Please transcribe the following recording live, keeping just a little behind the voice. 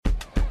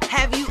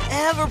Have you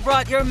ever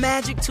brought your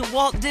magic to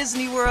Walt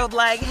Disney World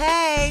like,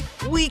 hey,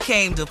 we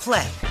came to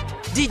play?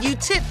 Did you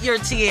tip your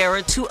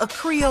tiara to a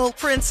Creole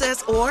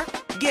princess or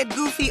get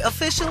goofy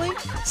officially?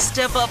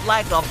 Step up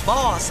like a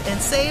boss and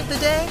save the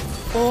day?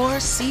 Or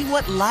see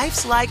what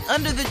life's like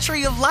under the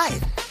tree of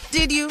life?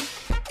 Did you?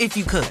 If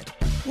you could.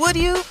 Would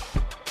you?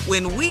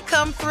 When we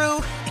come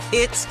through,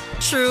 it's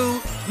true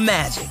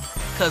magic.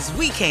 'Cause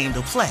we came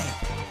to play.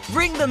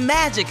 Bring the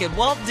magic at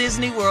Walt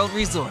Disney World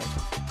Resort.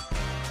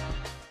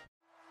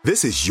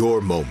 This is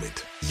your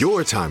moment,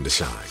 your time to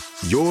shine,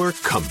 your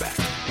comeback.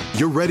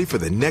 You're ready for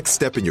the next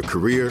step in your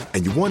career,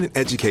 and you want an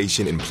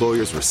education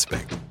employers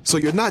respect. So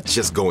you're not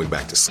just going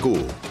back to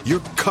school,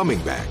 you're coming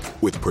back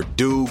with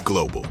Purdue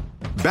Global.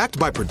 Backed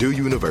by Purdue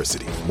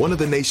University, one of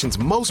the nation's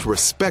most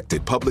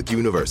respected public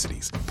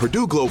universities,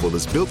 Purdue Global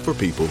is built for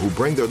people who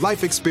bring their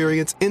life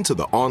experience into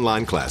the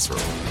online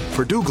classroom.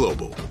 Purdue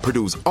Global,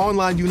 Purdue's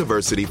online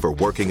university for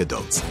working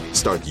adults.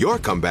 Start your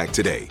comeback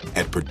today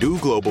at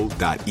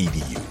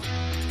purdueglobal.edu.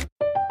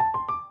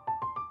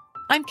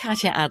 I'm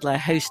Katya Adler,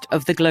 host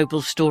of The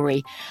Global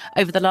Story.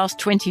 Over the last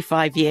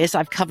 25 years,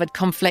 I've covered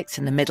conflicts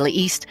in the Middle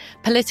East,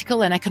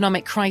 political and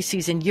economic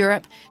crises in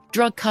Europe,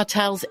 drug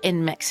cartels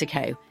in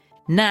Mexico.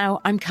 Now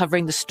I'm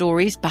covering the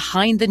stories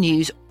behind the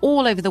news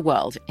all over the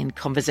world in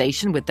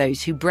conversation with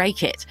those who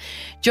break it.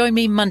 Join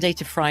me Monday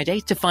to Friday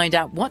to find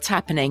out what's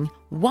happening,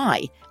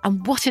 why,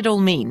 and what it all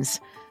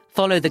means.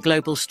 Follow The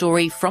Global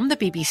Story from the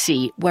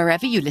BBC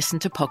wherever you listen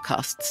to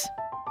podcasts.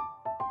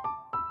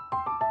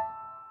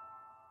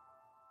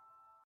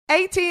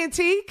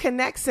 AT&T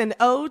connects an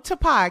ode to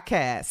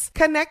podcasts.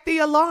 Connect the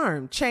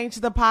alarm. Change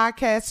the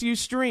podcast you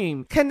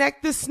stream.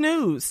 Connect the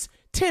snooze.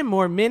 10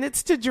 more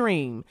minutes to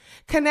dream.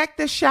 Connect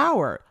the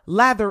shower.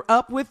 Lather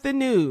up with the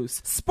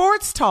news.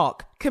 Sports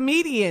talk,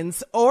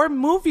 comedians, or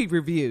movie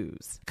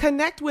reviews.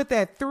 Connect with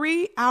that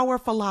 3-hour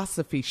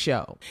philosophy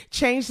show.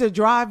 Change the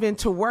drive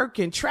into work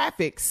in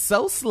traffic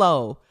so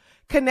slow.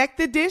 Connect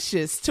the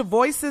dishes to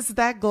voices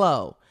that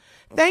glow.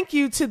 Thank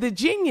you to the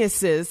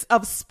geniuses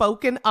of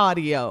spoken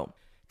audio.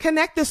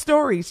 Connect the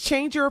stories,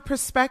 change your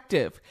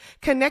perspective.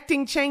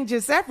 Connecting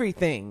changes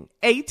everything.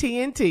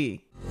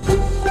 AT&T.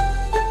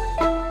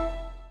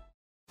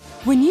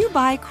 When you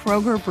buy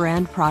Kroger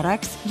brand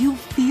products, you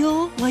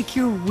feel like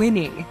you're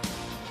winning.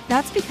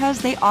 That's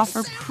because they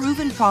offer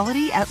proven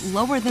quality at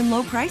lower than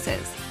low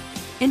prices.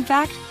 In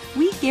fact,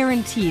 we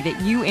guarantee that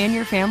you and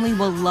your family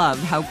will love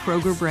how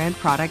Kroger brand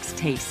products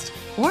taste,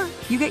 or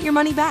you get your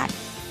money back.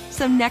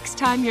 So next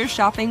time you're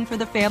shopping for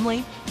the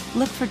family,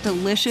 look for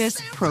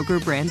delicious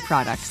Kroger brand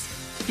products,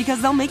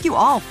 because they'll make you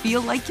all feel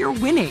like you're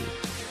winning.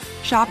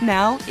 Shop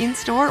now,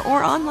 in-store,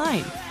 or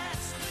online.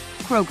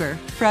 Kroger,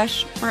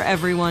 fresh for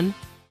everyone.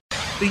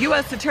 The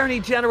U.S. Attorney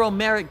General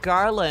Merrick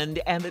Garland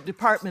and the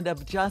Department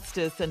of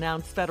Justice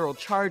announced federal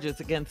charges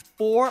against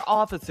 4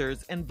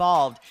 officers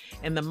involved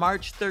in the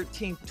March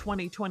 13,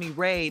 2020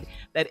 raid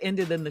that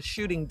ended in the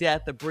shooting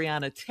death of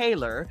Breonna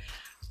Taylor.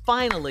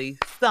 Finally,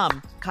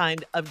 some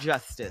kind of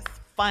justice.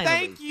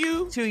 Finally. Thank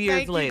you. 2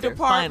 years later.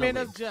 Department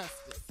finally. of Justice.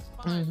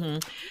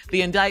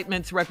 The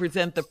indictments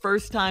represent the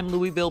first time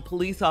Louisville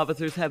police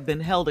officers have been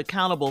held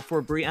accountable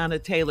for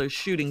Breonna Taylor's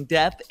shooting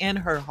death in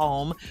her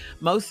home.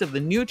 Most of the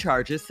new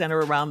charges center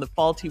around the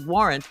faulty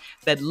warrant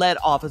that led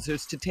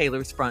officers to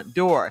Taylor's front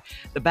door.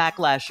 The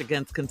backlash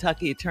against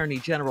Kentucky Attorney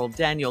General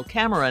Daniel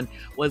Cameron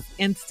was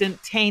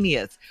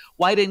instantaneous.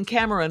 Wyden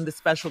Cameron, the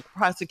special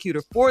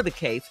prosecutor for the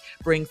case,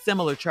 brings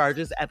similar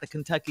charges at the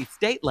Kentucky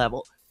state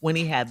level when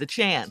he had the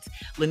chance.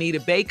 Lanita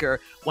Baker,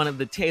 one of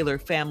the Taylor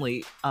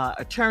family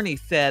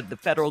attorneys, said the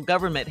federal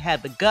government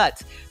had the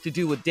guts to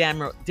do what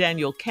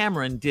Daniel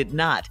Cameron did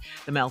not.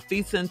 The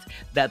malfeasance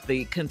that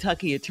the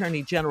Kentucky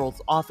Attorney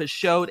General's office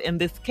showed in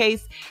this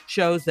case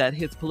shows that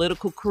his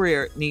political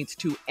career needs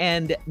to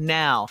end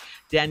now.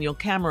 Daniel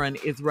Cameron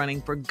is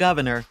running for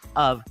governor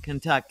of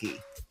Kentucky.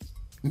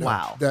 No,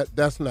 wow.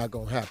 That's not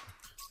going to happen.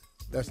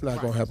 That's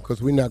not going to happen,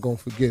 because we're not going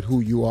to forget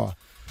who you are,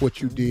 what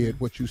you did,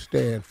 what you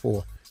stand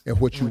for, and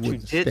what you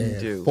wouldn't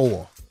stand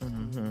for.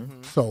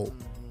 So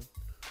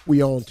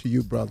we on to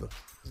you, brother.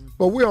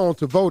 But we're on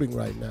to voting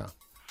right now.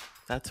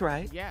 That's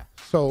right. Yeah.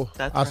 So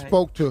I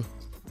spoke to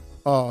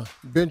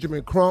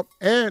Benjamin Crump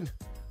and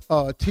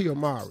Tia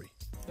Mowry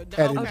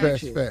at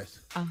Invest Fest.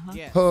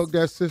 Yes. Hugged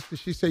that sister.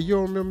 She said, "You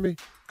don't remember me?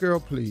 Girl,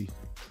 please.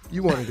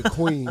 You one of the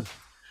queens.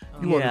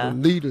 You one of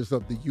the leaders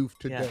of the youth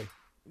today."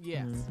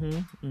 Yes.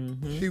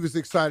 She was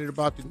excited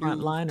about the news.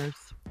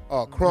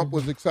 Frontliners. Crump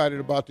was excited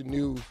about the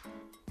news.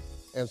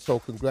 And so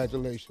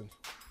congratulations.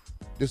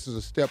 This is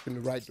a step in the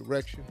right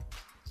direction.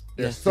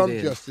 There's some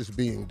justice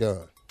being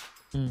done.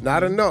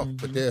 Not enough,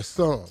 but there's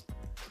some.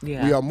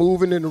 Yeah. We are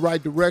moving in the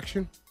right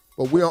direction,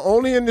 but we are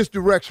only in this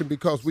direction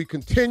because we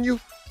continue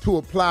to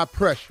apply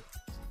pressure.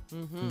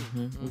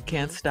 We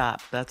can't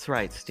stop. That's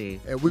right,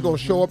 Steve. And we're going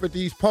to show up at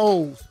these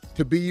polls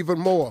to be even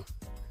more.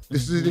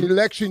 This is an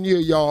election year,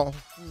 y'all.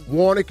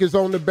 Warnock is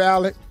on the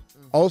ballot.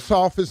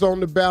 Ossoff is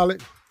on the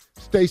ballot.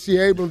 Stacey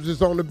Abrams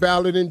is on the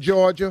ballot in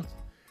Georgia.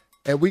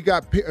 And we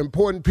got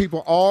important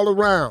people all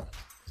around.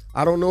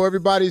 I don't know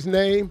everybody's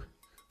name,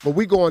 but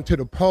we going to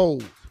the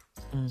polls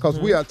because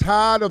we are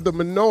tired of the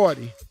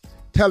minority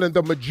telling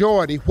the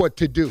majority what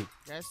to do.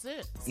 That's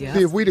it. Yeah.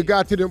 See, if we'd have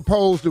got to them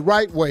polls the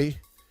right way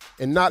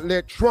and not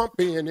let Trump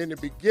in the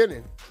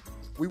beginning,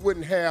 we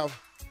wouldn't have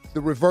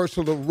the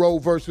reversal of Roe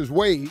versus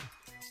Wade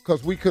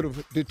because we could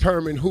have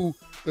determined who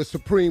the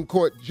Supreme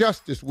Court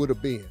justice would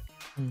have been.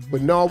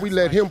 But no, we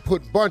let him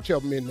put a bunch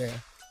of them in there,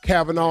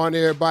 Kavanaugh and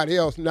everybody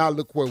else. Now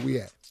look where we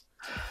at.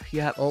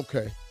 Yep.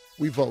 Okay,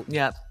 we vote.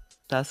 Yep,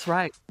 that's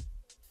right.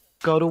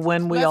 Go to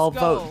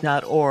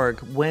whenweallvote.org,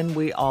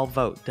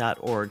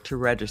 whenweallvote.org to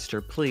register,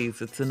 please.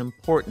 It's an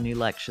important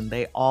election.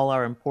 They all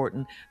are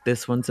important.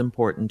 This one's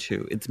important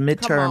too. It's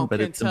midterm, Come on, but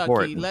Kentucky. It's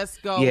important. Let's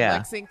go,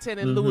 Lexington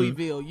and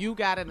Louisville. You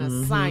got an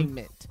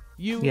assignment.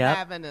 You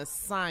have an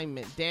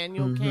assignment.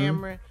 Daniel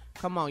Cameron,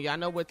 come on. Y'all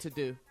know what to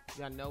do.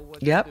 Y'all know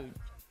what to do.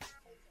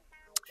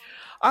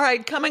 All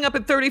right, coming up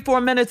at 34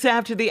 minutes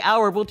after the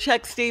hour, we'll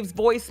check Steve's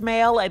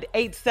voicemail at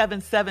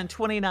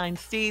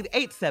 877-29-STEVE,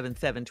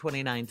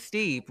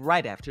 877-29-STEVE,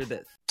 right after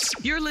this.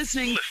 You're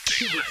listening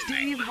to the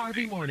Steve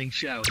Harvey Morning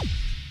Show.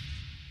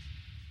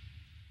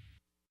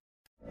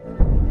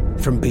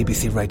 From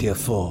BBC Radio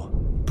 4,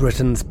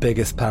 Britain's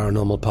biggest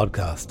paranormal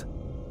podcast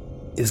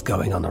is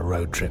going on a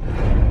road trip.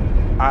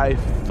 I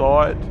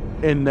thought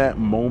in that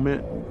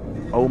moment,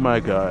 oh my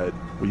God,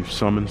 we've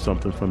summoned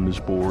something from this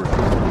board.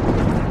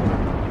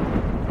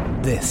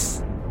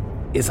 This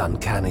is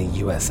Uncanny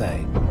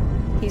USA.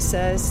 He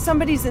says,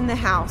 somebody's in the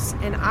house,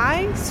 and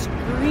I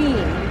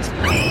screamed.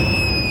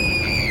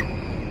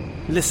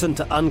 Listen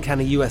to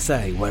Uncanny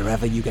USA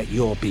wherever you get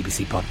your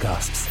BBC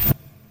podcasts,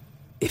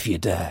 if you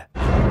dare.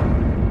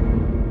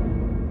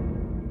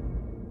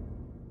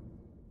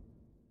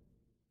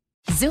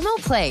 Xumo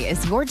Play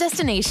is your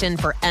destination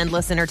for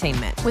endless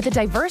entertainment. With a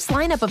diverse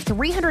lineup of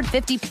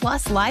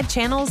 350-plus live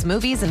channels,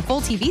 movies, and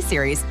full TV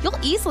series, you'll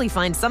easily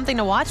find something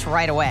to watch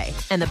right away.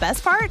 And the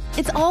best part?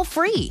 It's all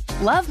free.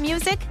 Love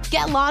music?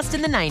 Get lost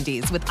in the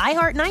 90s with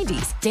iHeart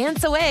 90s,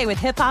 dance away with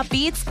hip-hop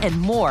beats,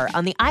 and more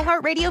on the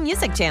iHeartRadio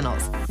music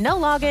channels. No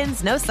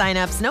logins, no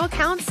signups, no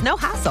accounts, no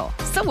hassle.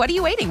 So what are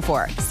you waiting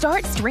for?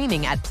 Start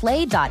streaming at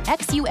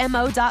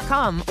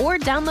play.xumo.com or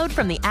download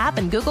from the app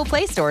and Google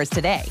Play stores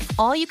today.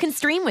 All you can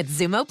stream with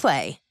Xumo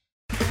Play.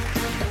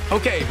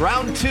 Okay,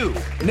 round two.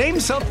 Name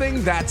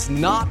something that's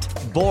not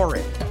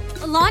boring.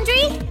 A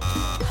laundry?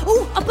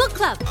 Ooh, a book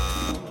club.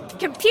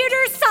 Computer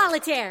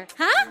solitaire,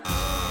 huh?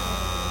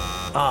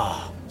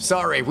 Ah,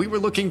 sorry, we were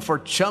looking for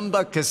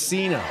Chumba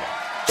Casino.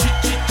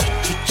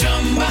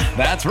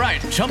 That's right,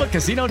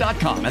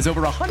 ChumbaCasino.com has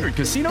over 100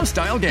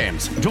 casino-style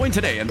games. Join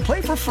today and play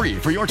for free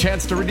for your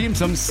chance to redeem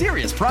some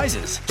serious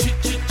prizes.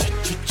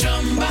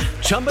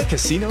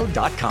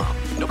 ChumbaCasino.com.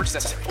 No purchase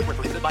necessary. Void where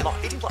prohibited by law.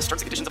 18+ terms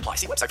and conditions apply.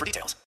 See website for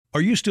details. Are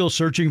you still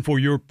searching for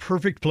your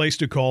perfect place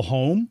to call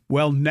home?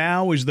 Well,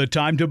 now is the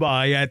time to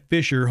buy at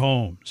Fisher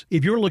Homes.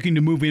 If you're looking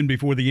to move in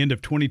before the end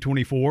of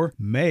 2024,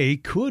 May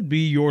could be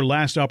your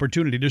last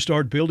opportunity to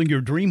start building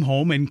your dream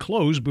home and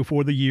close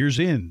before the year's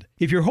end.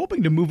 If you're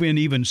hoping to move in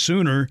even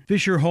sooner,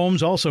 Fisher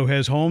Homes also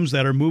has homes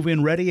that are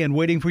move-in ready and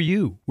waiting for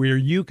you, where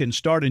you can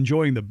start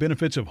enjoying the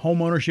benefits of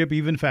homeownership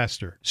even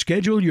faster.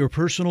 Schedule your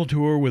personal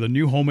tour with a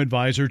new home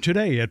advisor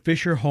today at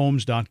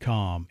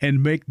FisherHomes.com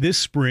and make this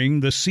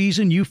spring the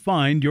season you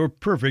find your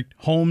perfect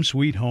home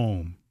sweet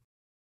home.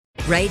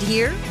 Right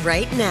here,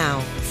 right now.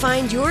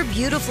 Find your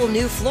beautiful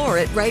new floor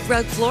at Right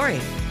Rug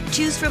Flooring.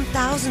 Choose from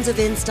thousands of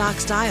in-stock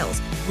styles,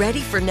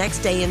 ready for next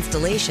day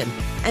installation,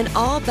 and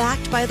all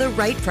backed by the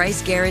right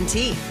price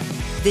guarantee.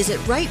 Visit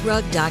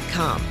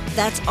rightrug.com.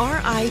 That's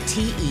RITERUG.com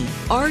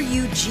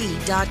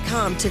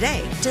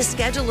today to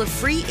schedule a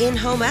free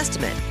in-home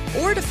estimate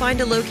or to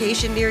find a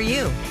location near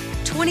you.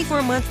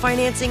 24-month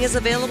financing is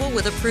available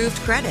with approved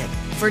credit.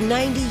 For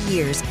 90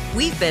 years,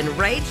 we've been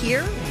right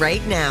here,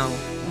 right now.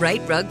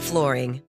 Right Rug Flooring.